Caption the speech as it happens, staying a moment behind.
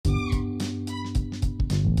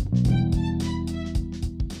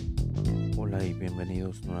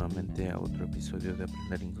bienvenidos nuevamente a otro episodio de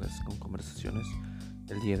Aprender Inglés con Conversaciones.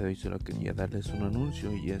 El día de hoy solo quería darles un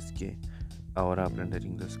anuncio, y es que ahora Aprender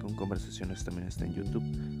Inglés con Conversaciones también está en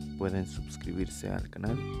YouTube. Pueden suscribirse al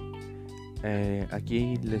canal.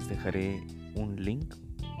 Aquí les dejaré un link,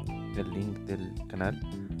 el link del canal,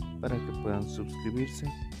 para que puedan suscribirse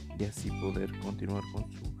y así poder continuar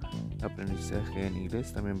con su aprendizaje en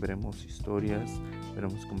inglés. También veremos historias,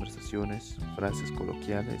 veremos conversaciones, frases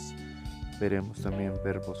coloquiales, veremos también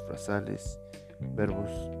verbos frasales, verbos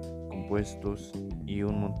compuestos y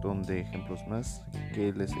un montón de ejemplos más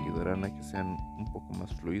que les ayudarán a que sean un poco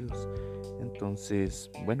más fluidos. Entonces,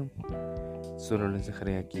 bueno, solo les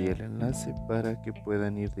dejaré aquí el enlace para que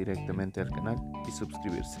puedan ir directamente al canal y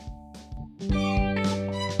suscribirse.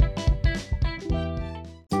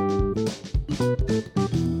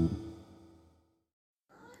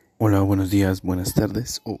 Hola, buenos días, buenas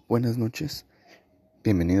tardes o buenas noches.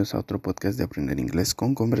 Bienvenidos a otro podcast de Aprender Inglés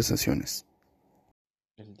con Conversaciones.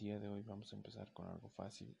 El día de hoy vamos a empezar con algo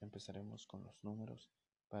fácil. Empezaremos con los números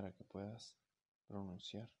para que puedas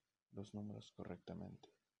pronunciar los números correctamente.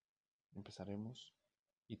 Empezaremos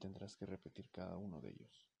y tendrás que repetir cada uno de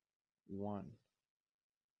ellos. 1,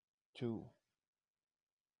 2,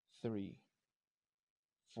 3,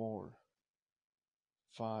 4,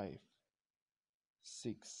 5,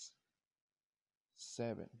 6,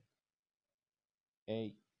 7,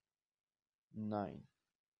 8, 9.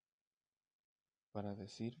 Para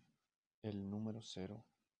decir el número 0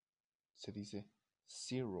 se dice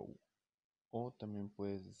zero, o también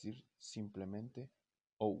puedes decir simplemente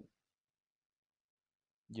O.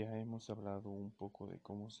 Ya hemos hablado un poco de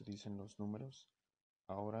cómo se dicen los números,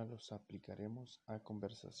 ahora los aplicaremos a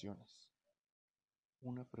conversaciones.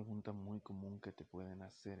 Una pregunta muy común que te pueden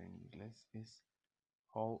hacer en inglés es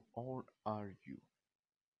How old are you?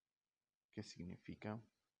 Que significa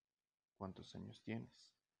 ¿cuántos años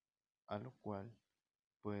tienes? A lo cual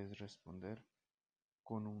puedes responder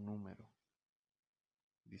con un número,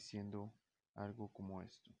 diciendo algo como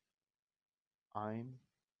esto: I'm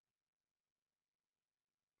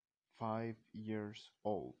 5 years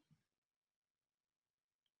old.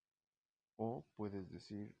 O puedes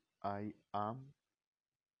decir I am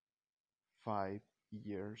 5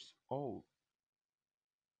 years old.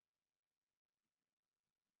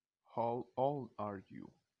 How old are you?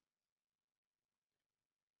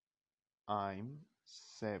 I'm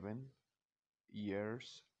 7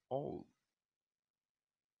 years old.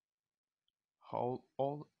 How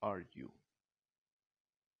old are you?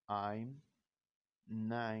 I'm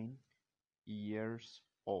 9 years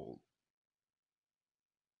old.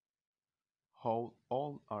 How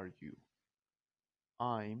old are you?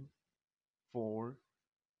 I'm 4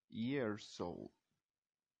 years old.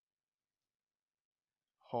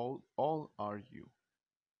 How old are you?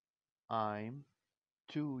 I'm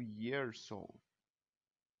 2 years old.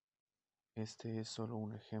 Este es solo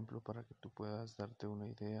un ejemplo para que tú puedas darte una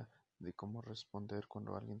idea de cómo responder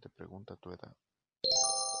cuando alguien te pregunta tu edad.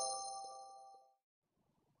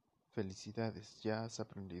 Felicidades, ya has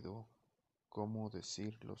aprendido cómo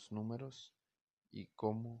decir los números y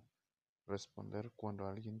cómo responder cuando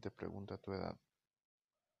alguien te pregunta tu edad.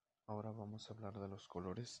 Ahora vamos a hablar de los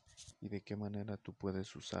colores y de qué manera tú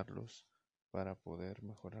puedes usarlos para poder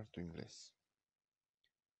mejorar tu inglés.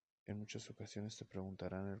 En muchas ocasiones te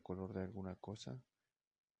preguntarán el color de alguna cosa,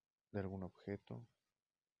 de algún objeto.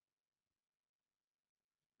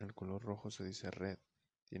 El color rojo se dice red.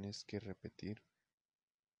 Tienes que repetir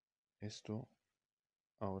esto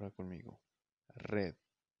ahora conmigo. Red,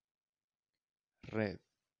 red,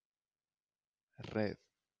 red.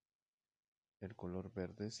 El color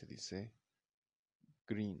verde se dice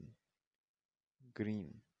green,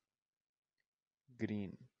 green,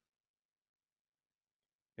 green.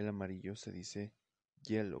 El amarillo se dice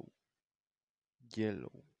yellow,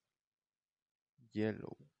 yellow,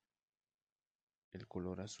 yellow. El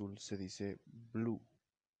color azul se dice blue,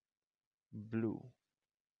 blue,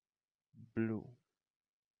 blue.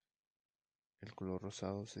 El color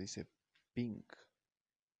rosado se dice pink,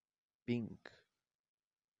 pink,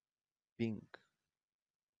 pink.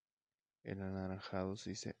 El anaranjado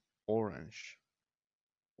se dice orange,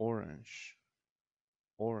 orange,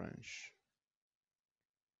 orange.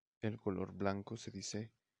 El color blanco se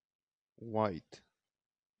dice white,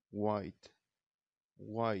 white,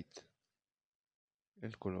 white.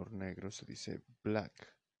 El color negro se dice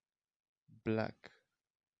black, black,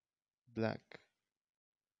 black.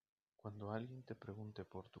 Cuando alguien te pregunte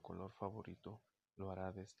por tu color favorito, lo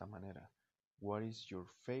hará de esta manera: What is your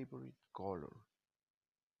favorite color?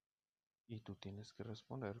 Y tú tienes que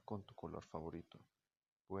responder con tu color favorito.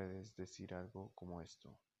 Puedes decir algo como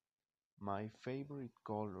esto: My favorite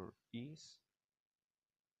color is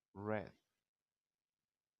red.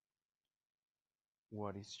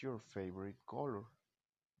 What is your favorite color?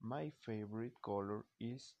 My favorite color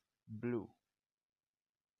is blue.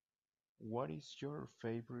 What is your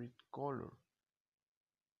favorite color?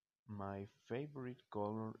 My favorite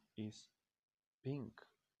color is pink.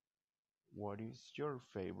 What is your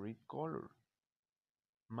favorite color?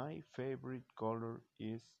 My favorite color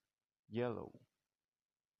is yellow.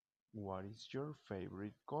 What is your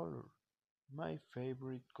favorite color? My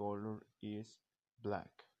favorite color is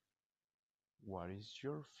black. What is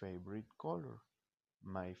your favorite color?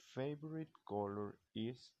 My favorite color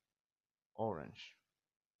is orange.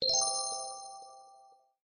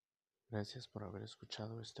 Gracias por haber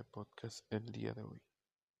escuchado este podcast el día de hoy.